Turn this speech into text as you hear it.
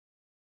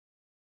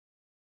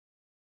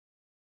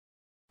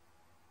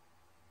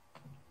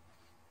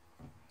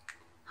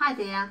Hi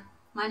there,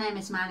 my name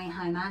is Maini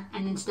Homer,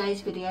 and in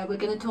today's video we're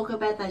going to talk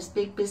about those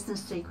big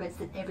business secrets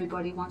that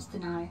everybody wants to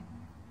know.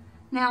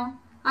 Now,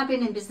 I've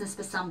been in business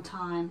for some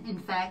time. In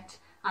fact,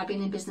 I've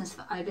been in business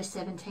for over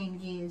 17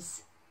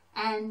 years,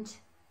 and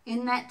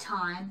in that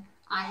time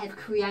I have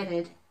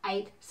created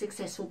 8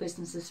 successful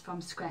businesses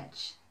from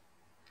scratch.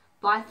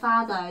 By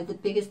far though, the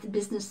biggest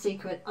business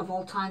secret of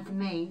all time for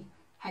me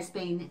has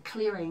been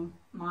clearing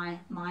my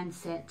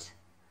mindset.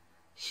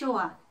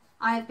 Sure,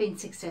 I have been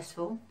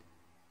successful,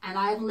 and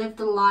I have lived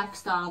a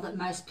lifestyle that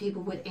most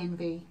people would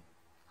envy.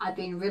 I've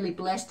been really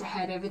blessed to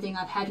have everything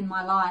I've had in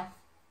my life.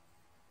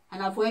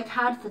 And I've worked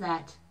hard for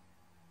that,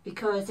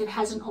 because it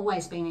hasn't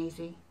always been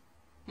easy.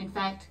 In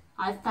fact,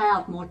 I've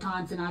failed more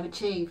times than I've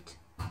achieved.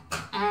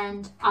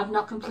 And I've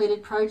not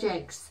completed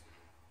projects.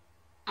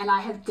 And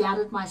I have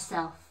doubted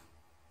myself.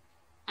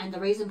 And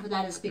the reason for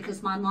that is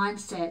because my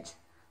mindset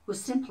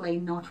was simply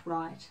not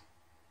right.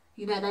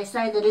 You know, they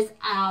say that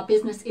our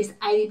business is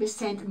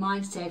 80%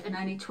 mindset and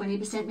only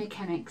 20%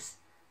 mechanics.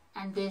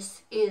 And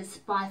this is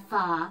by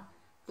far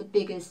the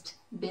biggest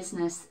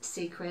business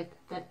secret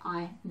that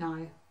I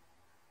know.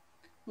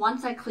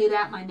 Once I cleared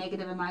out my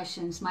negative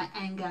emotions, my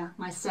anger,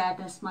 my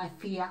sadness, my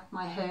fear,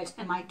 my hurt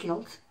and my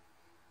guilt,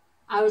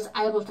 I was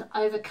able to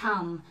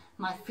overcome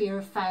my fear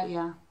of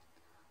failure.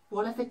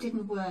 What if it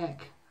didn't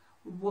work?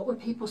 What would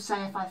people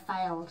say if I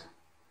failed?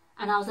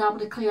 And I was able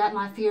to clear out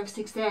my fear of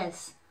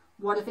success.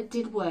 What if it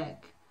did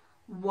work?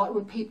 What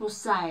would people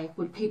say?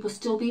 Would people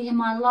still be in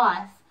my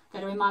life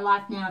that are in my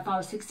life now if I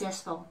was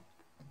successful?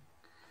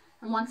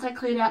 And once I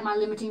cleared out my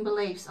limiting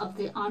beliefs of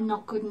the I'm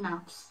not good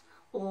enough,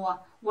 or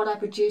what I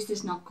produce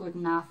is not good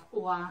enough,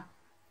 or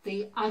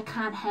the I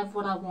can't have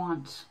what I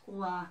want,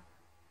 or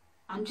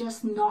I'm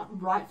just not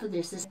right for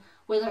this.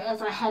 Whether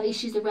as I have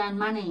issues around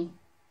money,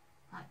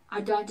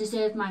 I don't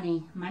deserve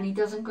money, money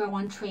doesn't grow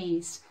on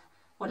trees,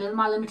 whatever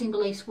my limiting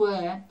beliefs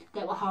were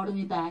that were holding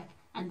me back.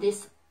 And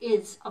this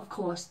is, of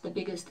course, the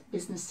biggest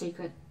business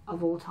secret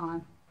of all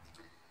time.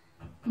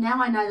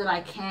 Now I know that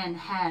I can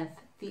have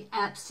the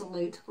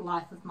absolute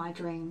life of my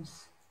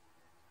dreams.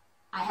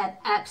 I have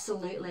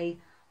absolutely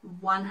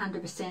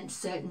 100%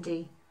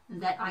 certainty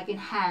that I can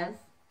have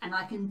and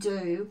I can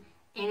do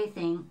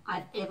anything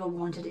I've ever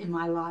wanted in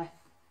my life.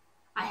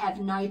 I have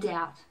no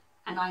doubt,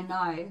 and I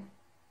know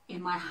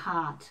in my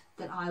heart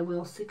that I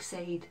will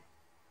succeed,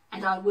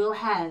 and I will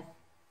have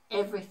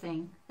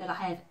everything that I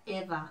have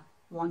ever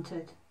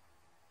wanted.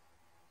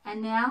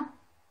 And now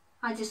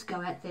I just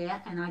go out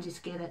there and I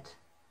just get it.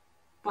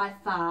 By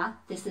far,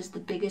 this is the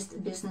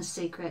biggest business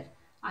secret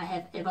I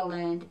have ever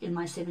learned in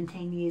my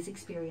 17 years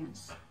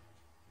experience.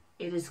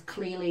 It is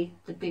clearly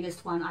the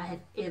biggest one I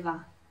have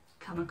ever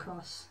come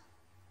across.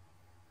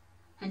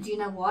 And do you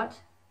know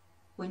what?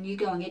 When you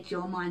go and get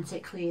your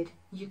mindset cleared,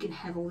 you can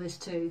have all this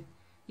too.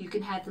 You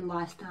can have the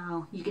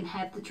lifestyle, you can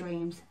have the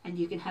dreams, and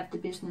you can have the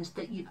business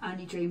that you've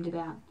only dreamed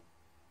about.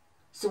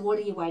 So what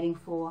are you waiting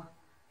for?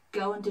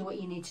 Go and do what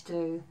you need to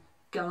do.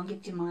 Go and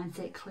get your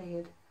mindset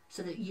cleared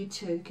so that you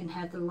too can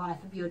have the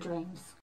life of your dreams.